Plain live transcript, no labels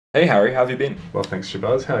Hey Harry, how have you been? Well, thanks,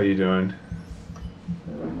 Shabazz. How are you doing?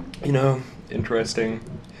 You know, interesting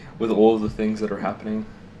with all of the things that are happening,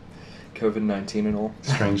 COVID-19 and all.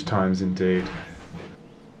 Strange times indeed.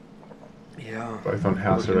 Yeah, Both on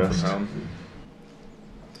house working from arrest. home.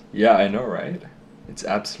 Yeah, I know, right? It's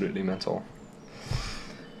absolutely mental.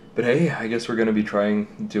 But hey, I guess we're gonna try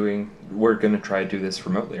to do this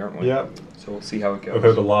remotely, aren't we? Yep. So we'll see how it Although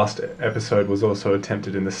goes. the last episode was also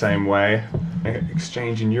attempted in the same way.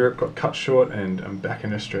 Exchange in Europe got cut short, and I'm back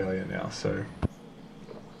in Australia now. So,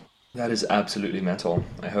 That is absolutely mental.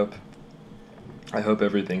 I hope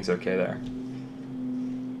everything's okay there.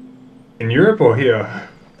 in Europe or here?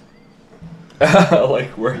 Like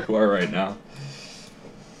where you are right now.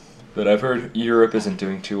 But I've heard Europe isn't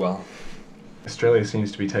doing too well. Australia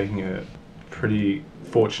seems to be taking a pretty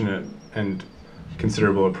fortunate and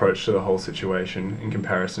considerable approach to the whole situation in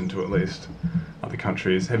comparison to at least other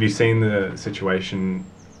countries. Have you seen the situation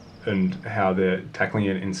and how they're tackling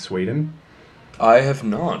it in Sweden? I have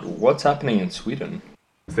not. What's happening in Sweden?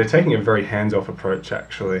 They're taking a very hands-off approach,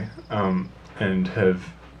 actually, and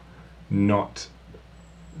have not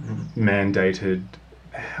mandated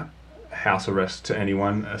house arrest to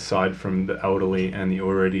anyone aside from the elderly and the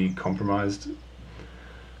already compromised.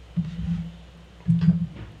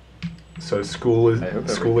 So I hope school is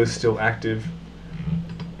everything's still active,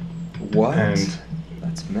 What? and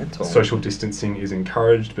That's mental. social distancing is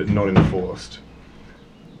encouraged but not enforced.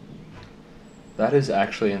 That is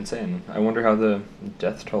actually insane. I wonder how the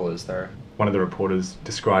death toll is there. One of the reporters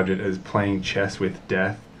described it as playing chess with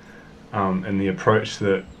death, and the approach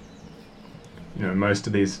that most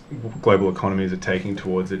of these global economies are taking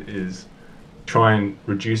towards it is try and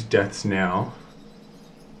reduce deaths now.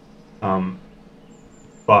 Um,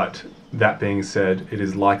 but that being said, it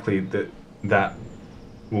is likely that that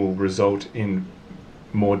will result in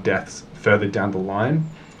more deaths further down the line,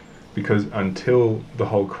 because until the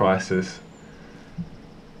whole crisis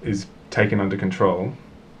is taken under control,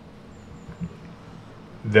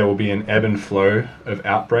 there will be an ebb and flow of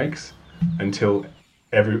outbreaks until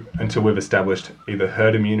until we've established either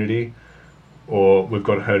herd immunity or we've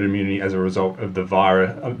got herd immunity as a result of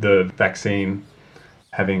the vaccine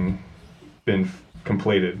having been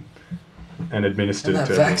completed and And administered that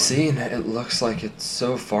to everyone. vaccine, it looks like it's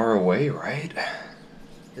so far away, right?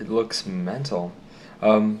 It looks mental.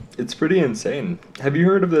 It's pretty insane. Have you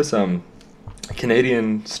heard of this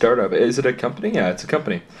Canadian startup? Is it a company? Yeah, it's a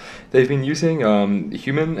company. They've been using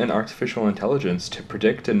human and artificial intelligence to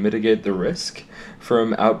predict and mitigate the risk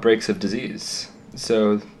from outbreaks of disease.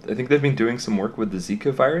 So I think they've been doing some work with the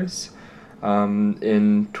Zika virus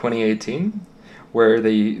in 2018, where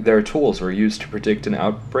their tools were used to predict an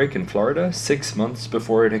outbreak in Florida 6 months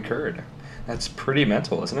before it occurred. That's pretty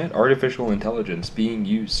mental, isn't it? Artificial intelligence being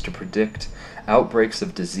used to predict outbreaks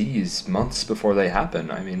of disease months before they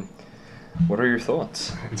happen. I mean, what are your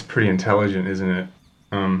thoughts? It's pretty intelligent, isn't it?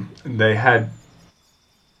 They had,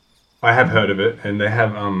 I have heard of it, and they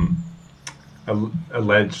have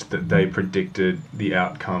alleged that they predicted the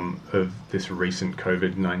outcome of this recent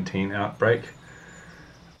COVID-19 outbreak,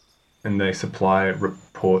 and they supply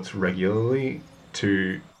reports regularly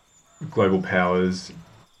to global powers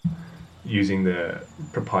using the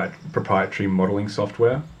proprietary modeling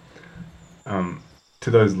software. To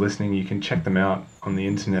those listening, you can check them out on the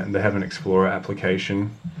internet, and they have an Explorer application,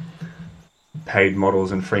 paid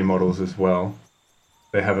models and free models as well.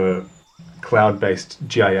 They have a cloud-based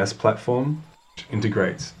GIS platform which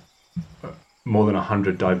integrates more than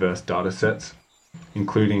 100 diverse data sets,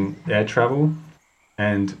 including air travel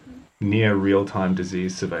and near real-time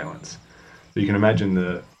disease surveillance. So you can imagine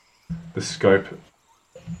the scope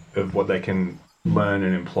of what they can learn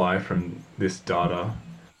and imply from this data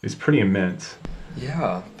is pretty immense.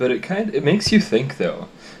 Yeah, but it makes you think though.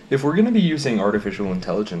 If we're going to be using artificial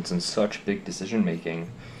intelligence in such big decision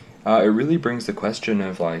making, it really brings the question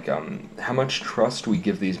of like how much trust we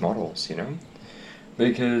give these models, you know?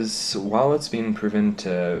 Because while it's been proven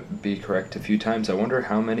to be correct a few times, I wonder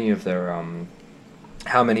how many of their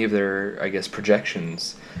I guess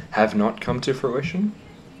projections have not come to fruition,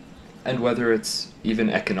 and whether it's even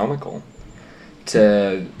economical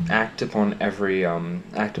to act upon every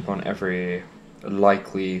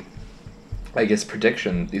likely, I guess,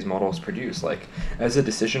 prediction these models produce. Like, as a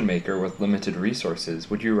decision maker with limited resources,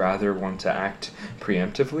 would you rather want to act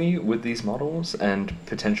preemptively with these models and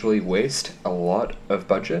potentially waste a lot of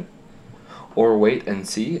budget, or wait and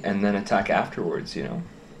see and then attack afterwards, you know?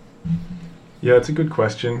 Yeah, it's a good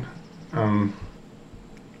question. Um,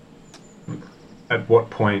 at what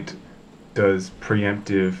point does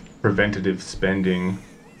preventative spending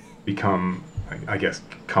become I guess,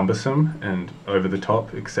 cumbersome and over the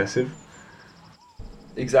top, excessive.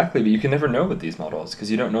 Exactly, but you can never know with these models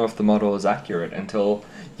because you don't know if the model is accurate until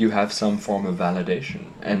you have some form of validation.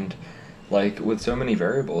 And like with so many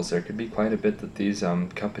variables, there could be quite a bit that these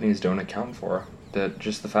companies don't account for. That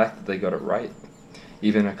just the fact that they got it right,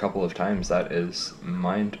 even a couple of times, that is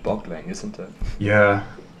mind-boggling, isn't it? Yeah,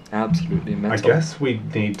 Absolutely I mental. guess we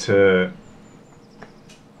need to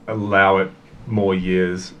allow it more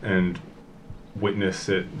years and witness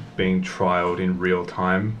it being trialed in real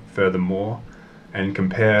time furthermore and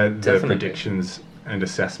compare the Definitely. predictions and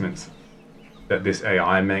assessments that this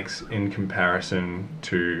AI makes in comparison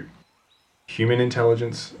to human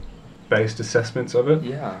intelligence based assessments of it,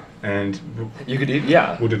 Yeah. and You could,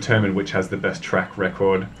 yeah. will determine which has the best track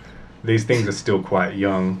record. These things are still quite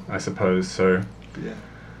young, I suppose, so Yeah.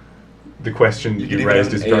 the question You could you even have raised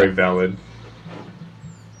an is very AI. valid.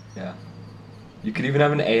 Yeah. You could even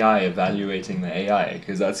have an AI evaluating the AI,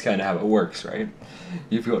 because that's kind of how it works, right?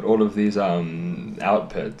 You've got all of these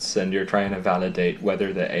outputs, and you're trying to validate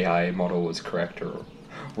whether the AI model was correct or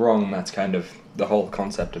wrong. That's kind of the whole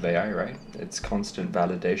concept of AI, right? It's constant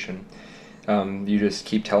validation. You just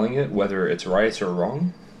keep telling it whether it's right or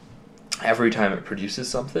wrong every time it produces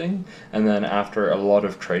something, and then after a lot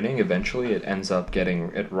of training, eventually it ends up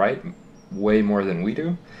getting it right way more than we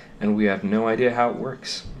do, and we have no idea how it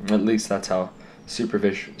works. At least that's how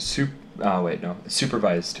supervised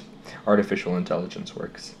artificial intelligence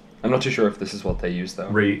works. I'm not too sure if this is what they use though.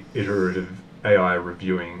 Reiterative AI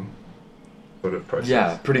reviewing sort of Yeah,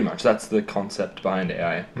 process. pretty much. That's the concept behind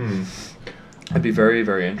AI. Hmm. I'd be very,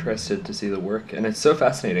 very interested to see the work, and it's so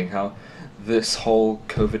fascinating how this whole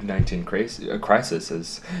COVID-19 crisis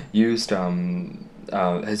has used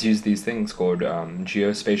these things called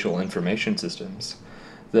geospatial information systems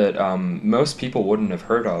that most people wouldn't have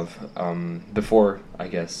heard of before. I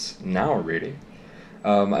guess now, really.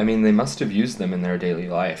 I mean, they must have used them in their daily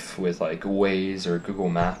life with like Waze or Google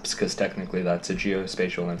Maps, because technically that's a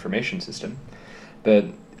geospatial information system. But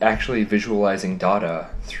actually visualizing data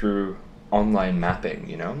through online mapping,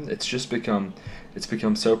 it's become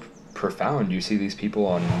so profound. You see these people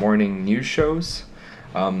on morning news shows.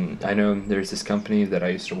 I know there's this company that I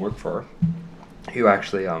used to work for who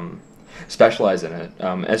actually specialize in it,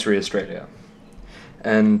 Esri Australia,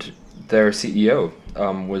 and their CEO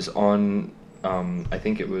was on, I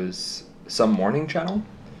think it was some morning channel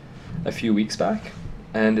a few weeks back,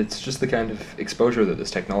 and it's just the kind of exposure that this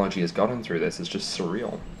technology has gotten through this is just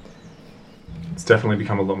surreal. It's definitely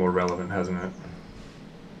become a lot more relevant, hasn't it?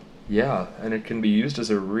 Yeah, and it can be used as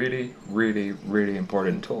a really, really, really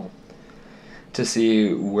important tool to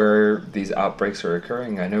see where these outbreaks are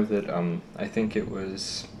occurring. I know that I think it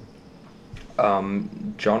was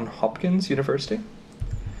John Hopkins University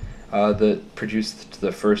that produced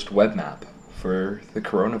the first web map for the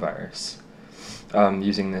coronavirus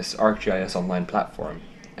using this ArcGIS online platform,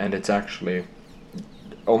 and it's actually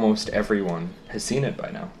almost everyone has seen it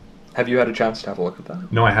by now. Have you had a chance to have a look at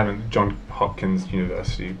that? No, I haven't. John Hopkins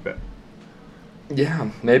University, but Yeah,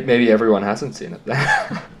 maybe everyone hasn't seen it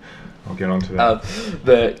then. I'll get onto that. uh,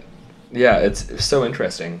 but yeah, it's so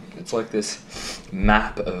interesting. It's like this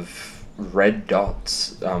map of red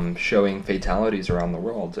dots showing fatalities around the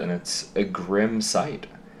world, and it's a grim sight.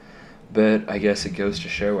 But I guess it goes to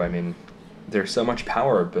show, I mean, there's so much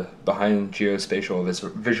power behind geospatial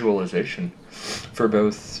visualization for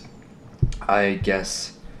both, I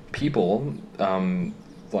guess, people,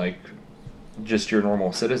 like just your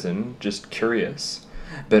normal citizen, just curious,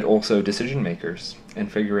 but also decision makers,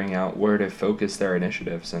 and figuring out where to focus their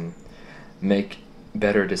initiatives and make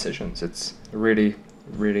better decisions. It's really,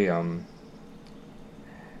 really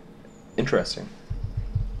interesting.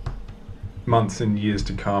 Months and years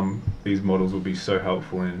to come, these models will be so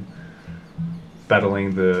helpful in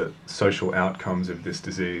battling the social outcomes of this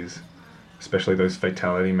disease, especially those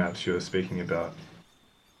fatality maps you were speaking about.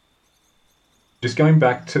 Just going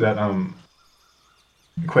back to that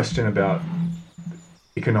question about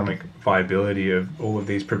economic viability of all of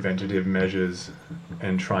these preventative measures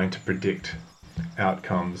and trying to predict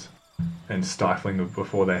outcomes and stifling them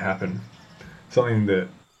before they happen. Something that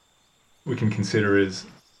we can consider is,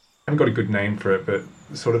 I haven't got a good name for it, but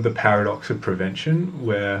sort of the paradox of prevention,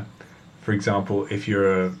 where, for example, if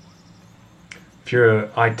you're an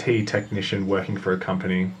IT technician working for a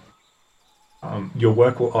company, your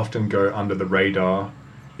work will often go under the radar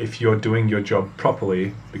if you're doing your job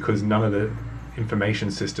properly, because none of the information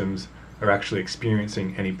systems are actually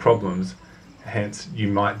experiencing any problems. Hence, you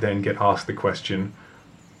might then get asked the question,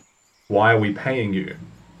 why are we paying you?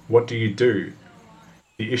 What do you do?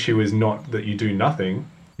 The issue is not that you do nothing,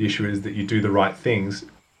 the issue is that you do the right things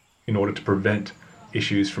in order to prevent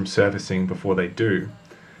issues from surfacing before they do,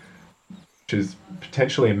 which is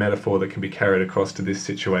potentially a metaphor that can be carried across to this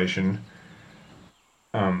situation.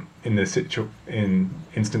 In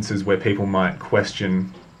instances where people might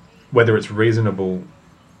question whether it's reasonable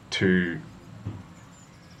to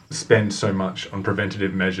spend so much on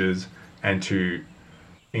preventative measures and to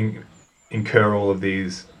incur all of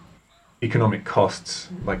these economic costs,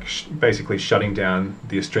 like basically shutting down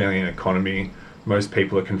the Australian economy. Most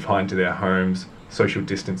people are confined to their homes, social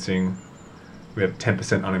distancing. We have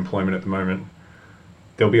 10% unemployment at the moment.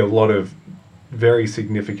 There'll be a lot of very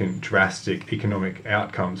significant, drastic economic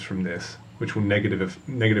outcomes from this, which will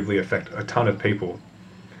negatively affect a ton of people.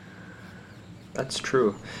 That's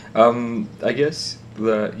true. I guess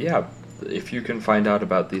if you can find out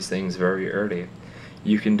about these things very early,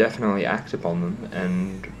 you can definitely act upon them,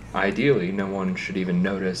 and ideally, no one should even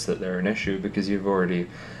notice that they're an issue because you've already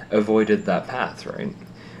avoided that path, right?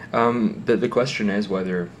 But the question is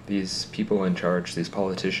whether these people in charge, these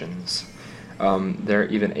politicians, they're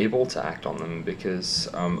even able to act on them, because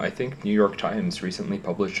I think New York Times recently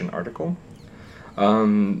published an article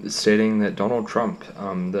stating that Donald Trump,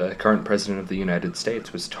 the current president of the United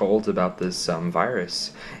States, was told about this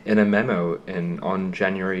virus in a memo on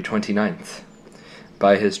January 29th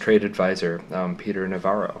by his trade advisor, Peter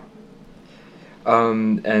Navarro.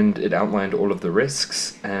 And it outlined all of the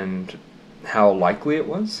risks and how likely it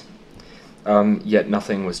was, yet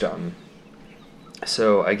nothing was done.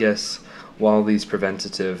 So I guess while these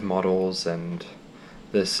preventative models and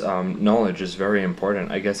this knowledge is very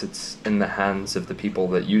important, I guess it's in the hands of the people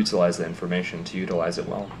that utilize the information to utilize it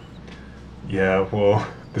well. Yeah, well,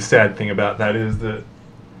 the sad thing about that is that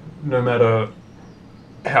no matter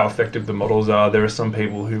how effective the models are, there are some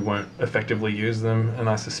people who won't effectively use them, and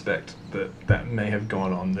I suspect that may have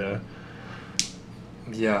gone on there.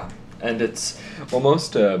 Yeah, and it's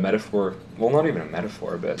almost a metaphor, well, not even a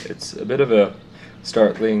metaphor, but it's a bit of a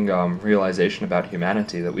startling realization about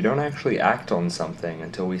humanity, that we don't actually act on something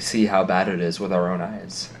until we see how bad it is with our own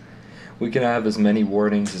eyes. We can have as many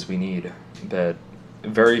warnings as we need, but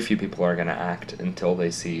very few people are going to act until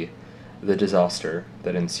they see the disaster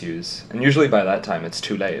that ensues. And usually by that time it's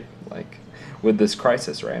too late. Like with this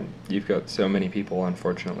crisis, right? You've got so many people,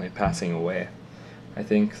 unfortunately, passing away. I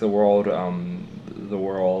think the world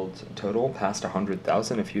total passed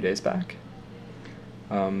 100,000 a few days back.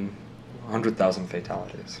 100,000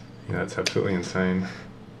 fatalities. Yeah, that's absolutely insane.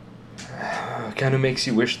 Kind of makes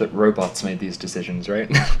you wish that robots made these decisions, right?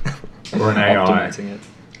 Or an AI. Optimizing it.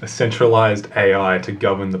 A centralized AI to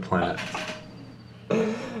govern the planet.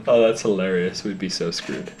 Oh, that's hilarious. We'd be so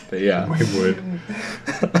screwed. But yeah. We would.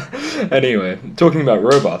 Anyway, talking about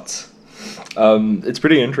robots. It's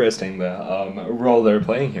pretty interesting the role they're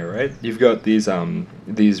playing here, right? You've got these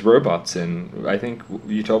robots in, I think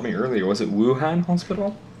you told me earlier, was it Wuhan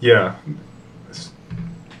Hospital? Yeah.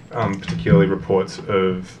 Particularly reports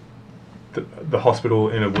of the hospital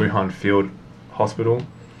in a Wuhan field hospital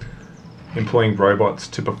employing robots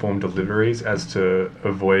to perform deliveries as to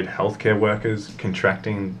avoid healthcare workers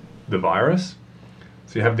contracting the virus.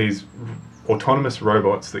 So you have these autonomous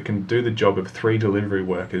robots that can do the job of 3 delivery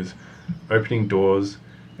workers, opening doors,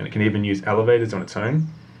 and it can even use elevators on its own.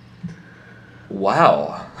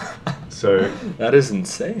 Wow. So that is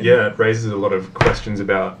insane. Yeah, it raises a lot of questions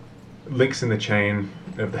about links in the chain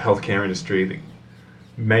of the healthcare industry that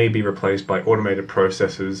may be replaced by automated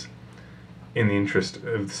processes in the interest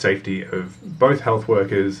of the safety of both health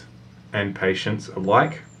workers and patients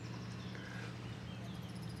alike.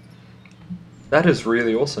 That is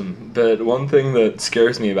really awesome. But one thing that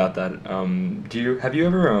scares me about that, have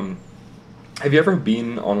you ever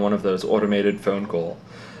been on one of those automated phone call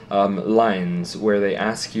lines where they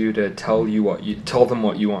ask you to tell them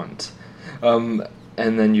what you want, and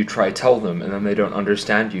then you tell them, and then they don't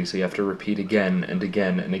understand you, so you have to repeat again and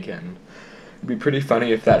again and again. It'd be pretty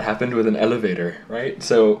funny if that happened with an elevator, right?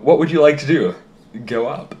 So, what would you like to do? Go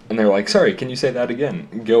up. And they're like, sorry, can you say that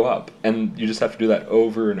again? Go up. And you just have to do that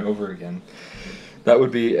over and over again. That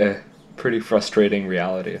would be a pretty frustrating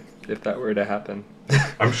reality if that were to happen.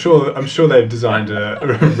 I'm sure they've designed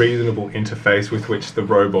a reasonable interface with which the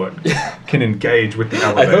robot can engage with the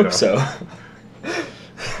elevator. I hope so.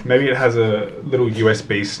 Maybe it has a little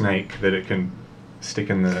USB snake that it can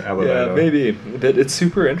stick in the elevator. Yeah, maybe. But it's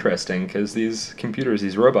super interesting because these computers,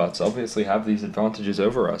 these robots, obviously have these advantages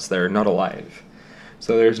over us. They're not alive.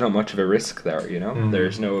 So there's not much of a risk there, you know? Mm-hmm.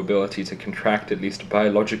 There's no ability to contract at least a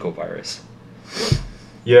biological virus.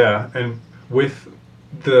 Yeah, and with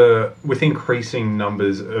increasing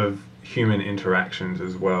numbers of human interactions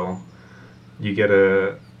as well, you get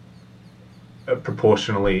a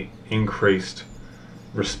proportionally increased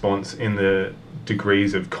response in the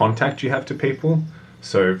degrees of contact you have to people.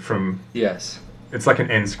 So Yes. it's like an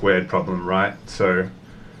n squared problem, right? So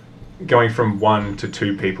going from 1 to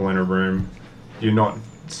 2 people in a room, you're not,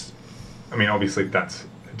 I mean, obviously that's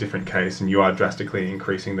a different case and you are drastically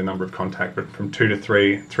increasing the number of contact, but from 2 to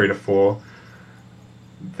 3, 3 to 4,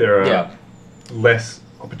 there are Yeah. less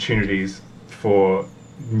opportunities for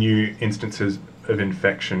new instances of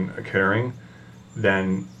infection occurring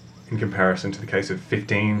than in comparison to the case of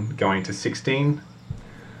 15 going to 16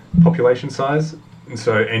 population size. And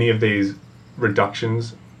so any of these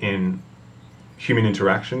reductions in human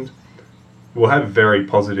interactions will have very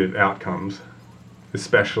positive outcomes,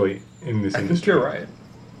 especially in this I think industry. you're right.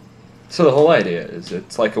 So the whole idea is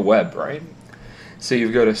it's like a web, right? So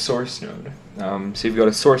you've got a source node. So you've got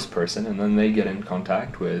a source person, and then they get in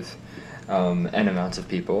contact with n amounts of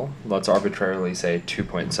people. Let's arbitrarily say 2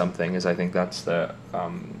 point something, as I think that's the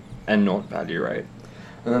n naught value, right?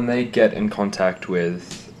 And then they get in contact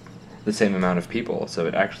with the same amount of people. So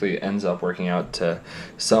it actually ends up working out to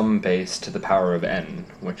some base to the power of n,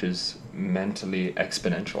 which is mentally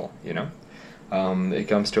exponential, you know? It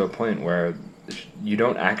comes to a point where you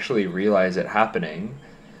don't actually realize it happening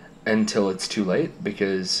until it's too late,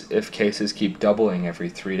 because if cases keep doubling every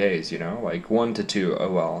 3 days, you know, like 1 to 2,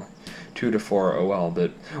 oh well, 2 to 4, oh well,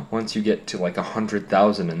 but once you get to like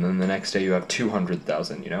 100,000, and then the next day you have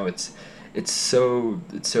 200,000, you know, it's so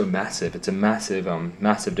massive. It's a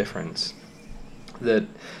massive difference. That,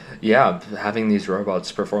 yeah, having these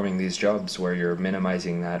robots performing these jobs where you're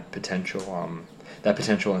minimizing that potential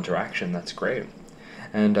interaction, that's great.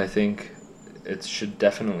 And I think it should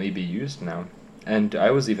definitely be used now. And I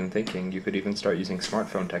was even thinking you could even start using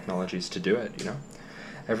smartphone technologies to do it, you know?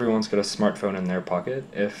 Everyone's got a smartphone in their pocket.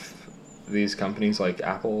 If these companies like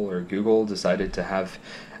Apple or Google decided to have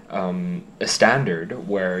a standard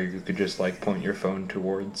where you could just like point your phone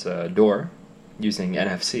towards a door using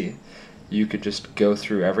NFC, you could just go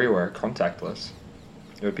through everywhere contactless.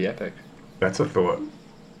 It would be epic. That's a thought.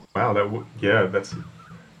 Wow,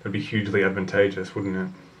 that'd be hugely advantageous, wouldn't it?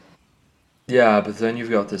 Yeah, but then you've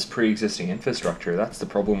got this pre-existing infrastructure. That's the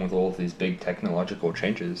problem with all of these big technological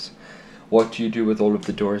changes. What do you do with all of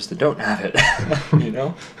the doors that don't have it? You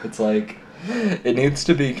know? It's like it needs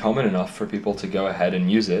to be common enough for people to go ahead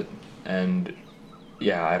and use it. And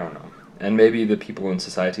yeah, I don't know. And maybe the people in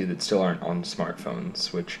society that still aren't on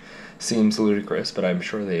smartphones, which seems ludicrous, but I'm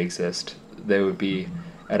sure they exist, they would be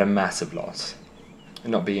at a massive loss,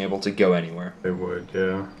 not being able to go anywhere. They would,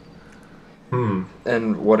 yeah. Hmm.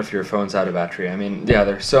 And what if your phone's out of battery? I mean, yeah,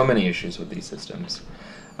 there's so many issues with these systems.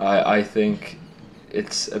 I think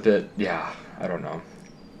it's a bit, yeah, I don't know.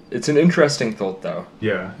 It's an interesting thought, though.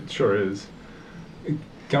 Yeah, it sure is.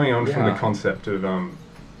 Going on from the Yeah. concept of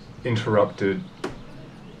interrupted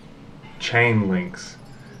chain links,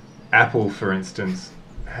 Apple, for instance,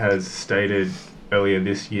 has stated earlier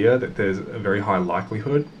this year that there's a very high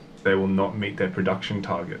likelihood they will not meet their production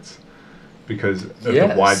targets because of the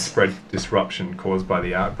Yes. widespread disruption caused by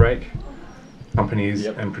the outbreak. Companies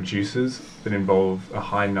Yep. and producers that involve a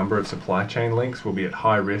high number of supply chain links will be at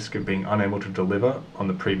high risk of being unable to deliver on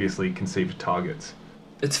the previously conceived targets.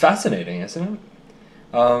 It's fascinating, isn't it?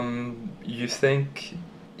 You think,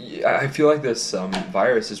 I feel like this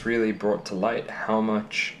virus has really brought to light how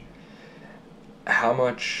much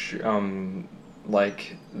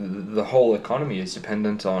like the whole economy is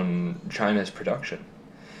dependent on China's production.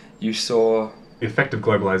 You saw, The effect of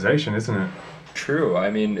globalization, isn't it? true, I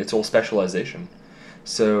mean, it's all specialization.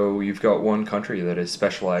 So you've got one country that is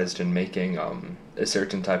specialized in making a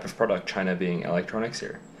certain type of product, China being electronics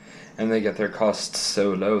here. And they get their costs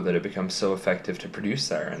so low that it becomes so effective to produce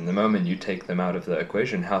there. And the moment you take them out of the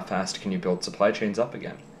equation, how fast can you build supply chains up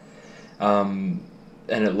again?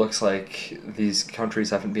 And it looks like these countries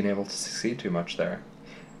haven't been able to succeed too much there.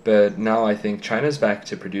 But now I think China's back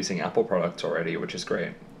to producing Apple products already, which is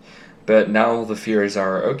great. But now the fears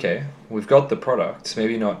are, okay, we've got the products,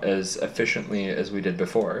 maybe not as efficiently as we did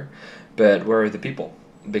before, but where are the people?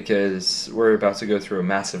 Because we're about to go through a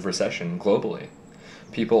massive recession globally.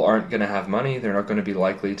 People aren't going to have money, they're not going to be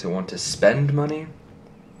likely to want to spend money.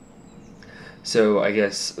 So I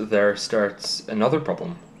guess there starts another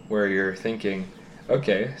problem where you're thinking,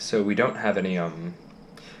 okay, so we don't have any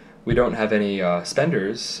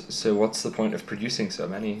spenders, so what's the point of producing so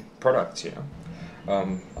many products, you know?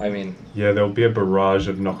 I mean, Yeah, there'll be a barrage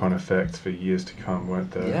of knock-on effects for years to come,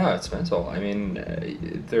 won't there? yeah, it's mental. I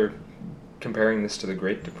mean, they're comparing this to the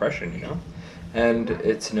Great Depression, you know? And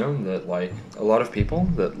it's known that, like, a lot of people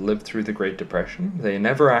that lived through the Great Depression, they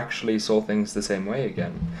never actually saw things the same way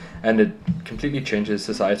again. And it completely changes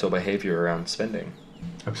societal behavior around spending.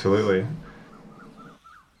 Absolutely.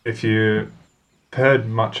 If you heard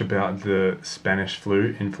much about the Spanish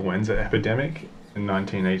flu influenza epidemic in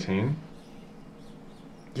 1918,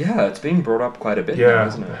 Yeah, it's being brought up quite a bit now, yeah,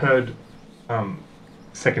 isn't it? heard um,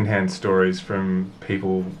 secondhand stories from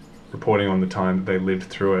people reporting on the time that they lived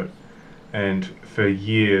through it. And for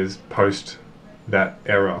years post that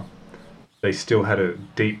era, they still had a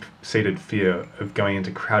deep seated fear of going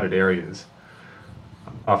into crowded areas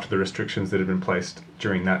after the restrictions that had been placed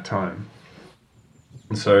during that time.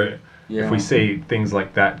 And so, if we Yeah. see things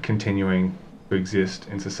like that continuing to exist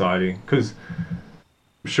in society, because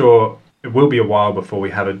sure, it will be a while before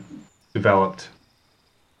we have a developed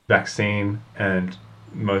vaccine and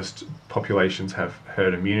most populations have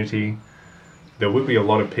herd immunity, there will be a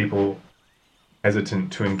lot of people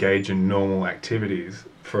hesitant to engage in normal activities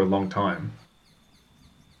for a long time.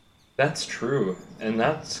 That's true, and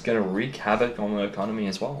that's gonna wreak havoc on the economy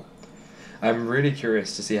as well. I'm really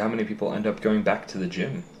curious to see how many people end up going back to the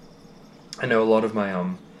gym. I know a lot of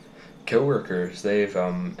my coworkers, they've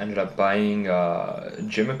ended up buying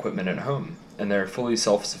gym equipment at home, and they're fully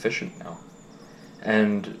self-sufficient now.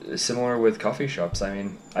 And similar with coffee shops, I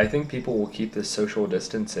mean, I think people will keep this social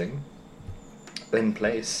distancing in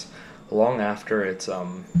place long after it's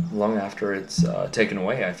taken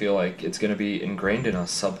away. I feel like it's going to be ingrained in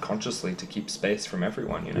us subconsciously to keep space from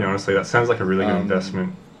everyone, you Yeah, know. honestly, that sounds like a really good Um,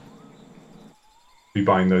 investment. Be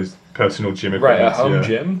buying those personal gym right, a equipments, home yeah.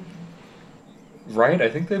 gym. Right, I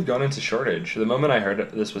think they've gone into shortage. The moment I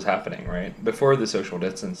heard this was happening, right before the social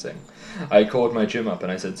distancing, I called my gym up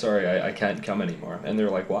and I said, "Sorry, I can't come anymore." And they're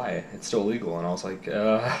like, "Why? It's still legal." And I was like,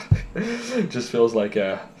 it just feels like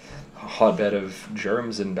a hotbed of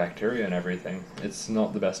germs and bacteria and everything. It's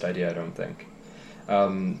not the best idea, I don't think."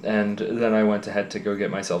 And then I went ahead to go get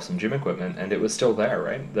myself some gym equipment, and it was still there,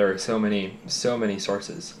 right? There are so many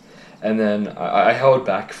sources. And then I held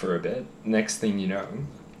back for a bit. Next thing you know,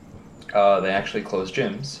 they actually closed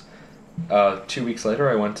gyms. 2 weeks later,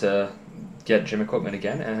 I went to get gym equipment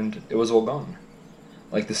again, and it was all gone.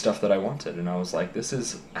 Like the stuff that I wanted, and I was like, "This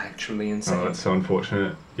is actually Oh, insane." that's so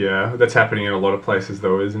unfortunate. Yeah, that's happening in a lot of places,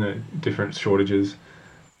 though, isn't it? Different shortages.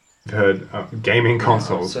 I've heard gaming Yeah.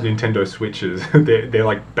 consoles, So Nintendo Switches, they're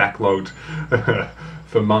like backlogged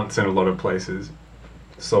for months in a lot of places,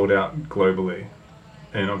 sold out globally.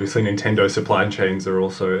 And obviously, Nintendo supply chains are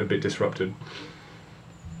also a bit disrupted.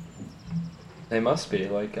 they must be.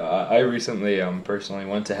 Like I recently, personally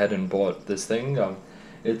went ahead and bought this thing.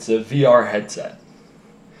 It's a VR headset.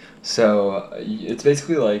 So it's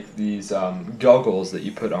basically like these goggles that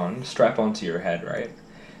you put on, strap onto your head, right?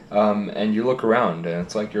 And you look around, and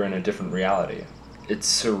it's like you're in a different reality. It's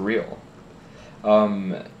surreal.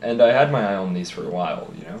 And I had my eye on these for a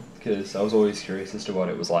while, you know, because I was always curious as to what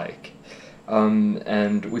it was like.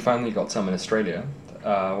 And we finally got some in Australia.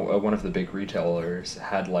 One of the big retailers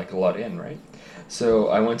had like a lot in, right? So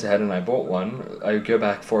I went ahead and I bought one. I go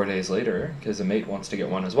back 4 days later because a mate wants to get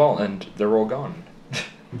one as well, and they're all gone.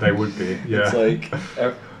 They would be, It's yeah. like,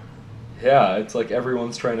 yeah, it's like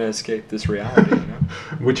everyone's trying to escape this reality, you know?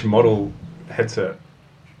 Which model headset?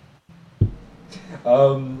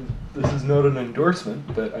 This is not an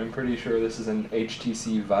endorsement, but I'm pretty sure this is an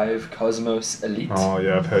HTC Vive Cosmos Elite. Oh,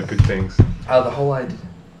 yeah, I've heard good things. The whole idea.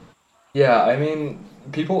 Yeah, I mean,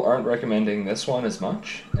 people aren't recommending this one as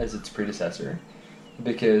much as its predecessor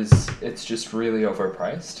because it's just really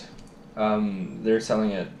overpriced. They're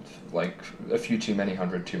selling it like a few too many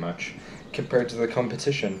hundred too much compared to the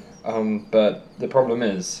competition. But the problem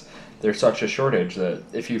is there's such a shortage that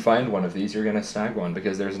if you find one of these, you're gonna snag one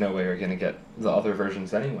because there's no way you're gonna get the other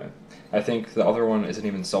versions anyway. I think the other one isn't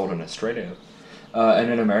even sold in Australia.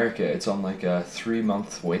 And in America, it's on like a 3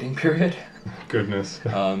 month waiting period. Goodness.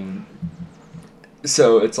 Um,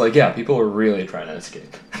 so it's like, yeah, people are really trying to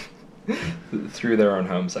escape through their own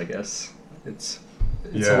homes, I guess. It's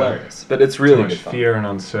it's Yeah, hilarious, but it's too really much good fun. fear and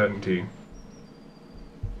uncertainty.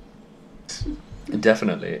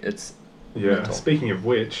 Definitely, it's Yeah, mental. speaking of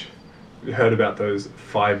which, you heard about those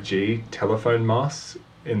 5G telephone masts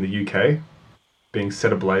in the UK being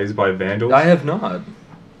set ablaze by I vandals? have not.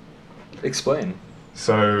 Explain.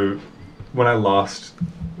 So, when I last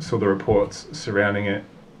saw the reports surrounding it,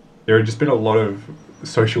 there had just been a lot of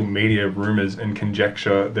social media rumors and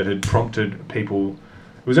conjecture that had prompted people.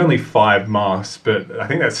 It was only 5 masts, but I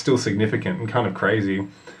think that's still significant and kind of crazy.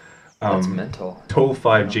 That's Um, mental. Tall Yeah.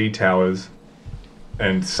 5G towers,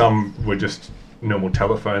 and some were just normal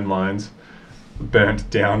telephone lines burnt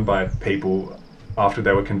down by people after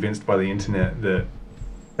they were convinced by the internet that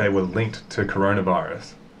they were linked to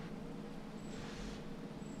coronavirus.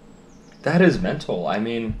 That is mental. I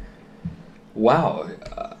mean, wow.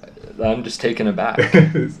 I'm just taken aback.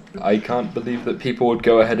 I can't believe that people would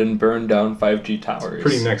go ahead and burn down 5G towers.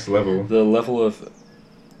 Pretty next level. The level of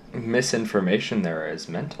misinformation there is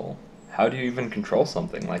mental. How do you even control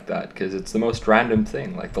something like that? Because it's the most random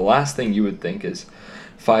thing. Like, the last thing you would think is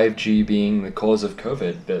 5G being the cause of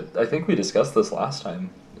COVID. But I think we discussed this last time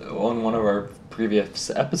on one of our previous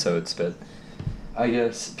episodes. But I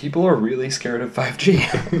guess people are really scared of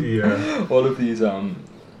 5G. Yeah. All of these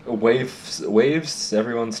waves,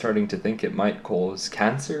 everyone's starting to think it might cause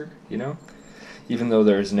cancer, even though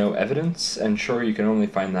there's no evidence. And sure, you can only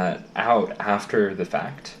find that out after the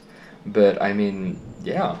fact. But I mean,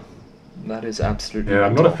 yeah, that is absolutely Yeah,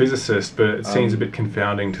 I'm not a mental. physicist, but it seems a bit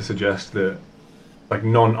confounding to suggest that like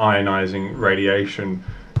non-ionizing radiation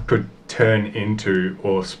could turn into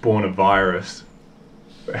or spawn a virus.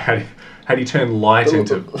 How do you turn light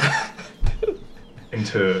into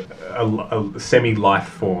a semi-life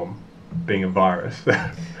form being a virus?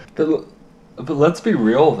 But let's be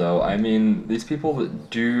real, though. I mean, these people that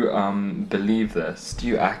do believe this, do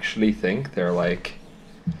you actually think they're like...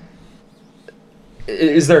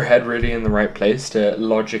 Is their head really in the right place to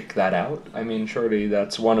logic that out? I mean, surely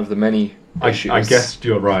that's one of the many issues. I guess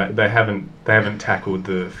you're right. They haven't tackled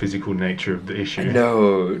the physical nature of the issue.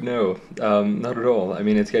 No, not at all. I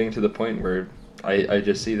mean, it's getting to the point where I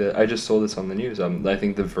just see that I just saw this on the news. I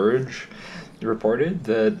think The Verge reported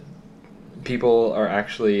that people are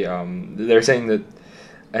actually they're saying that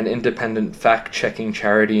an independent fact-checking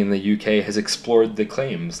charity in the UK has explored the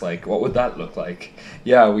claims. Like, what would that look like?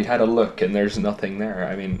 Yeah, we had a look and there's nothing there.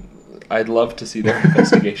 I mean, I'd love to see their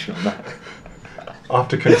investigation on that.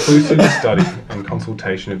 After conclusive study and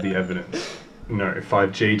consultation of the evidence, no,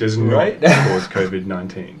 5G does not Right? cause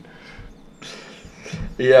COVID-19.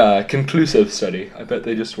 Yeah, conclusive study. I bet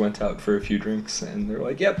they just went out for a few drinks and they're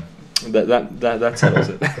like, "Yep, that settles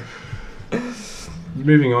it."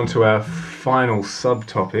 Moving on to our final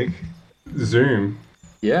subtopic, Zoom.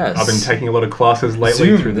 Yes. I've been taking a lot of classes lately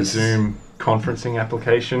Zoom, through the this- Zoom conferencing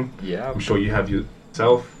application. Yeah. I'm sure you have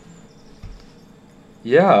yourself.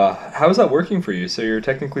 Yeah. How is that working for you? So you're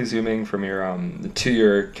technically zooming from your to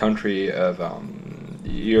your country of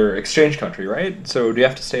your exchange country, right? So do you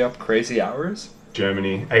have to stay up crazy hours?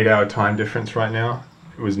 Germany, 8-hour time difference right now.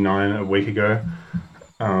 It was 9 a week ago.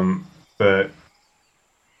 But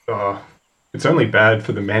it's only bad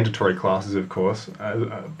for the mandatory classes, of course.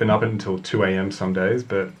 I've been up until 2 a.m. some days,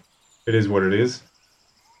 but it is what it is.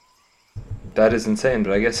 That is insane,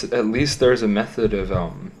 but I guess at least there's a method of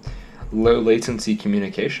low latency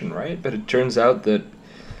communication, right? But it turns out that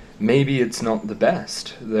maybe it's not the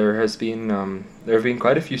best. There have been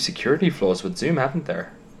quite a few security flaws with Zoom, haven't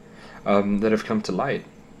there? That have come to light.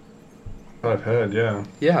 I've heard, yeah.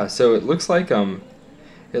 Yeah, so it looks like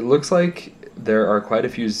there are quite a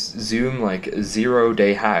few Zoom like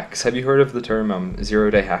 0-day hacks. Have you heard of the term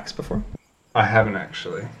 0-day hacks before? I haven't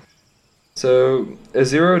actually. So a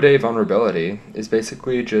 0-day vulnerability is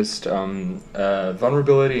basically just a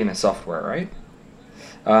vulnerability in a software, right?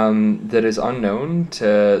 That is unknown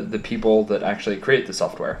to the people that actually create the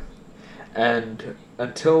software. And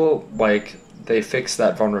until like they fix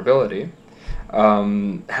that vulnerability,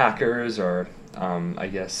 hackers or I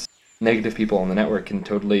guess negative people on the network can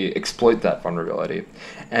totally exploit that vulnerability.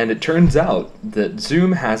 And it turns out that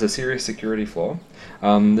Zoom has a serious security flaw.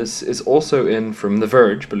 This is also in from The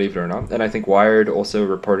Verge, believe it or not, and I think Wired also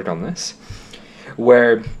reported on this,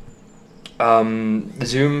 where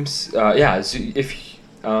if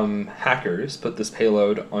hackers put this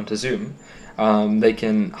payload onto Zoom, they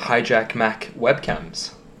can hijack Mac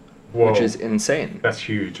webcams, Whoa, which is insane. that's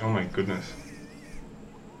huge. Oh my goodness.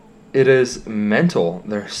 It is mental.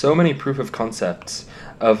 There are so many proof of concepts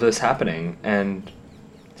of this happening, and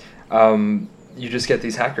you just get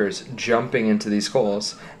these hackers jumping into these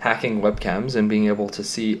calls, hacking webcams, and being able to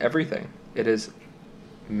see everything. It is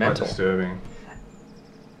Quite mental. disturbing.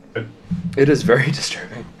 It is very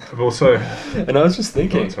disturbing. I've also... And I was just Oh,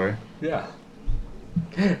 thinking, sorry. yeah.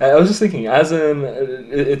 I was just thinking, as in,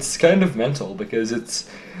 it's kind of mental because it's.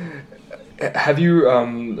 Have you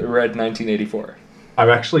read 1984? I've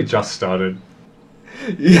actually just started.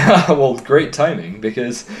 Yeah, well, great timing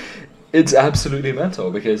because it's absolutely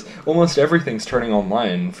mental because almost everything's turning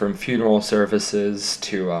online from funeral services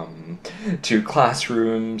to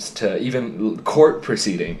classrooms to even court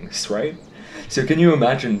proceedings, right? So can you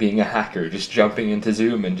imagine being a hacker just jumping into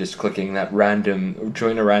Zoom and just clicking that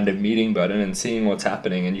join a random meeting button and seeing what's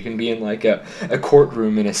happening, and you can be in like a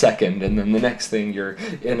courtroom in a second, and then the next thing you're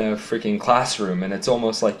in a freaking classroom, and it's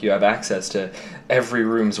almost like you have access to every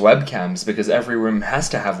room's webcams because every room has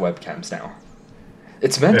to have webcams now.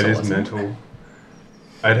 It's mental. It is isn't it? mental.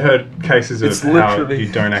 I'd heard cases of It's how literally.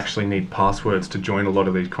 you don't actually need passwords to join a lot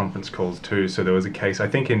of these conference calls too. So there was a case, I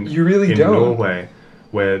think You really in don't. Norway,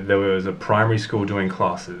 where there was a primary school doing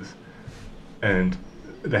classes, and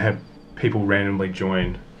they had people randomly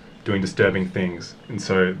join doing disturbing things, and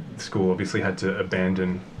so the school obviously had to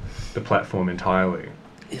abandon the platform entirely.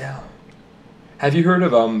 Yeah. Have you heard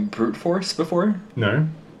of brute force before? No?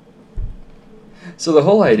 So the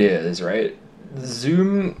whole idea is, right,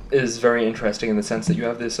 Zoom is very interesting in the sense that you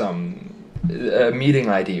have this a meeting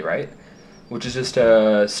ID, right? Which is just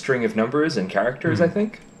a string of numbers and characters, I Mm.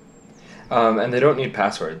 think. And they don't need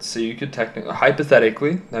passwords. So you could technically,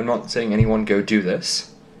 hypothetically, I'm not saying anyone go do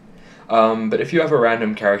this, but if you have a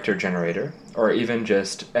random character generator, or even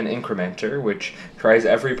just an incrementer, which tries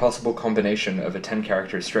every possible combination of a 10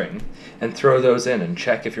 character string, and throw those in and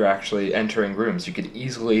check if you're actually entering rooms, you could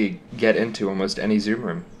easily get into almost any Zoom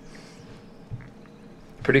room.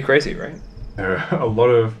 Pretty crazy, right? There are a lot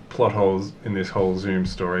of plot holes in this whole Zoom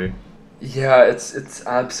story. Yeah, it's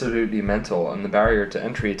absolutely mental, and the barrier to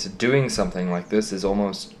entry to doing something like this is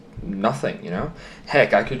almost nothing, you know?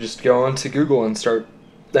 Heck, I could just go onto Google and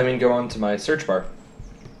go onto my search bar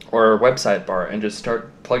or website bar and just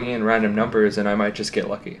start plugging in random numbers, and I might just get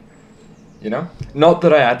lucky, you know? Not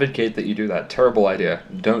that I advocate that you do that. Terrible idea.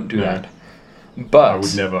 Don't do No. that. I would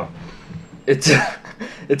But never. it's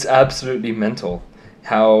it's absolutely mental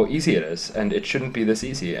how easy it is, and it shouldn't be this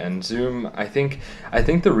easy. And Zoom, I think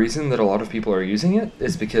the reason that a lot of people are using it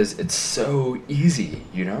is because it's so easy,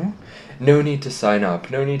 you know? No need to sign up,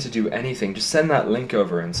 no need to do anything. Just send that link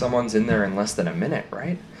over and someone's in there in less than a minute,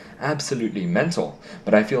 right? Absolutely mental.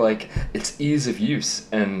 But I feel like it's ease of use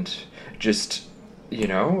and just,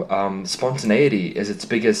 spontaneity is its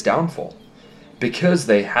biggest downfall because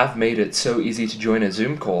they have made it so easy to join a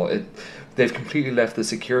Zoom call. They've completely left the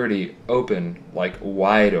security open, like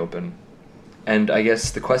wide open. And I guess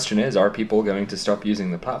the question is, are people going to stop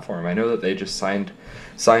using the platform? I know that they just signed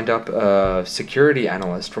up a security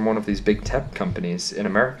analyst from one of these big tech companies in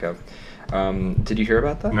America. Did you hear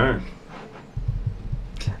about that? No,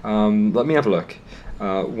 Let me have a look.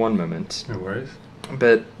 One moment. no worries.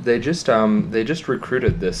 But they just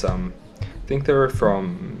recruited this. I think they were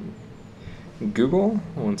from Google.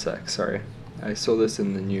 One sec, sorry. I saw this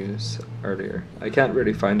in the news earlier. I can't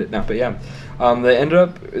really find it now, but yeah. They ended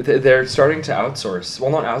up, they're starting to outsource,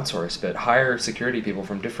 well, not outsource, but hire security people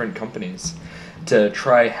from different companies to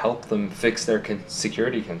try help them fix their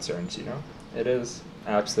security concerns, you know? It is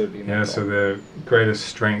absolutely Yeah, mental. so the greatest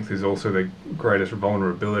strength is also the greatest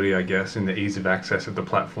vulnerability, I guess, in the ease of access of the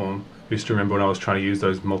platform. I used to remember when I was trying to use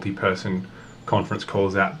those multi-person conference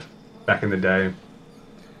calls app back in the day.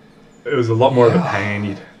 It was a lot more of a Yeah. pain.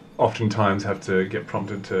 You'd oftentimes have to get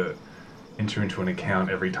prompted to enter into an account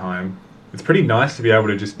every time. It's pretty nice to be able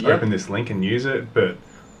to just Yep. open this link and use it, but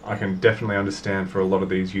I can definitely understand for a lot of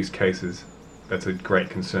these use cases that's a great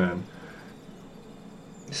concern.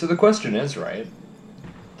 So the question is, right?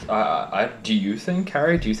 Do you think,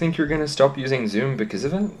 Harry? Do you think you're gonna stop using Zoom because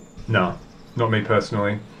of it? No, not me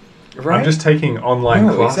personally. Right? I'm just taking online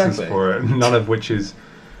No, classes exactly. for it, none of which is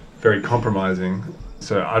very compromising,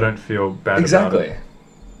 so I don't feel bad about Exactly. it.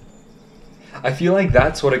 I feel like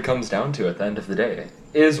that's what it comes down to at the end of the day.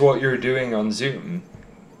 Is what you're doing on Zoom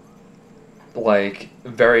like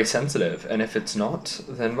very sensitive? And if it's not,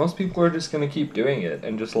 then most people are just gonna keep doing it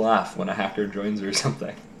and just laugh when a hacker joins or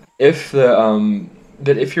something. If the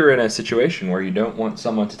but if you're in a situation where you don't want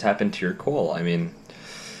someone to tap into your call, I mean,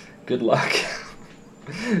 good luck.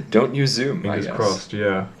 Don't use Zoom, I Fingers guess. crossed,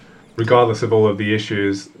 yeah. Regardless of all of the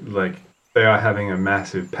issues, like, they are having a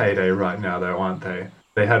massive payday right now, though, aren't they?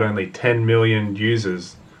 They had only 10 million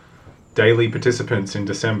users, daily participants in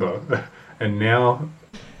December, and now,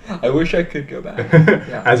 I wish I could go back.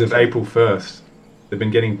 Yeah. as of April 1st, they've been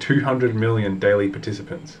getting 200 million daily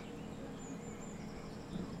participants.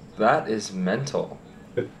 That is mental.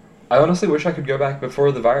 It- I honestly wish I could go back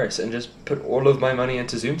before the virus and just put all of my money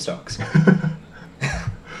into Zoom stocks.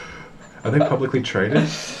 Are they publicly traded?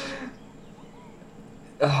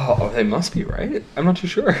 Oh, they must be, right? I'm not too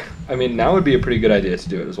sure. I mean, now would be a pretty good idea to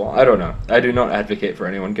do it as well. I don't know. I do not advocate for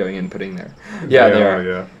anyone going and putting their... Yeah, they are.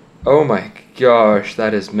 Yeah. Oh my gosh,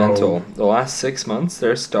 that is mental. Oh. The last 6 months,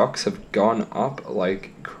 their stocks have gone up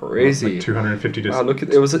like crazy. Like 250 to Wow, look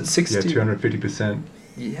at it was at 60. Yeah, 250%.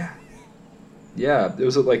 Yeah. Yeah, it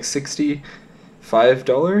was at like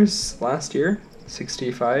 $65 last year.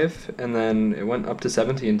 65, and then it went up to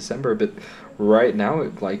 70 in December, but right now,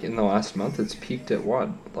 like in the last month, it's peaked at what?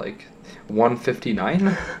 Like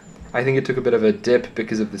 159? I think it took a bit of a dip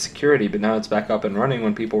because of the security, but now it's back up and running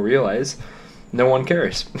when people realize no one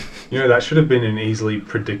cares. You know, that should have been an easily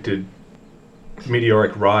predicted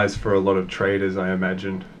meteoric rise for a lot of traders, I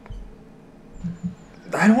imagine.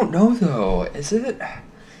 I don't know though. Is it?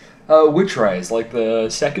 Which rise? Like the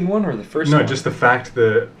second one or the first No, one? just the fact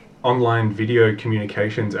that online video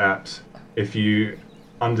communications apps, if you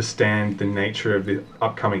understand the nature of the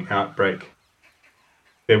upcoming outbreak,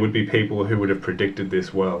 there would be people who would have predicted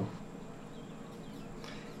this well.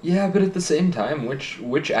 Yeah, but at the same time,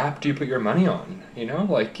 which app do you put your money on? You know,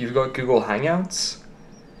 like you've got Google Hangouts,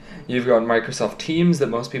 you've got Microsoft Teams that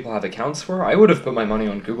most people have accounts for. I would have put my money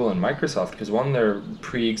on Google and Microsoft because one, they're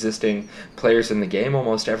pre-existing players in the game.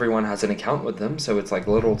 Almost everyone has an account with them, so it's like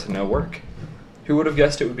little to no work. Who would have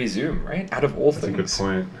guessed it would be Zoom, right? Out of all That's a good things.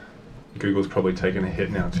 point. Google's probably taken a hit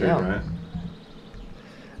now too, Yeah.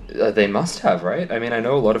 right? They must have, right? I mean, I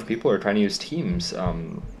know a lot of people are trying to use Teams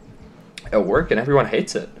at work, and everyone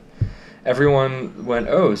hates it. Everyone went,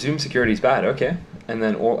 "Oh, Zoom security's bad." Okay, and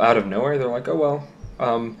then all out of nowhere, they're like, "Oh well,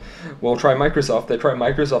 we'll try Microsoft." They try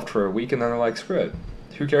Microsoft for a week, and then they're like, "Screw it.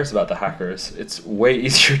 Who cares about the hackers? It's way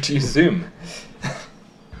easier to use Zoom."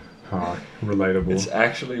 Oh, relatable. It's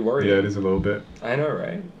actually worrying. Yeah, it is a little bit. I know,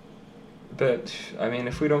 right? But I mean,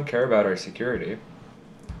 if we don't care about our security,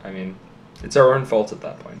 I mean, it's our own fault at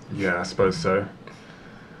that point. Yeah, I suppose so.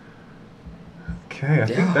 Okay, I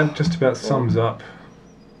think Yeah. that just about sums up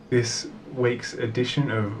this week's edition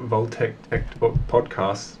of Voltec Tech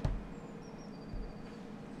Podcast.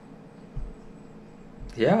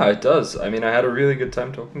 Yeah, it does. I mean, I had a really good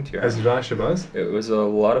time talking to you. As did I, Shabazz. It was a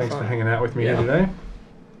lot of Thanks fun. for hanging out with me Yeah. here today.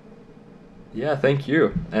 Yeah, thank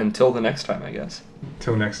you. Until the next time, I guess.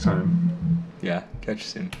 Till next time, Yeah, catch you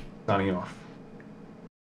soon. signing off.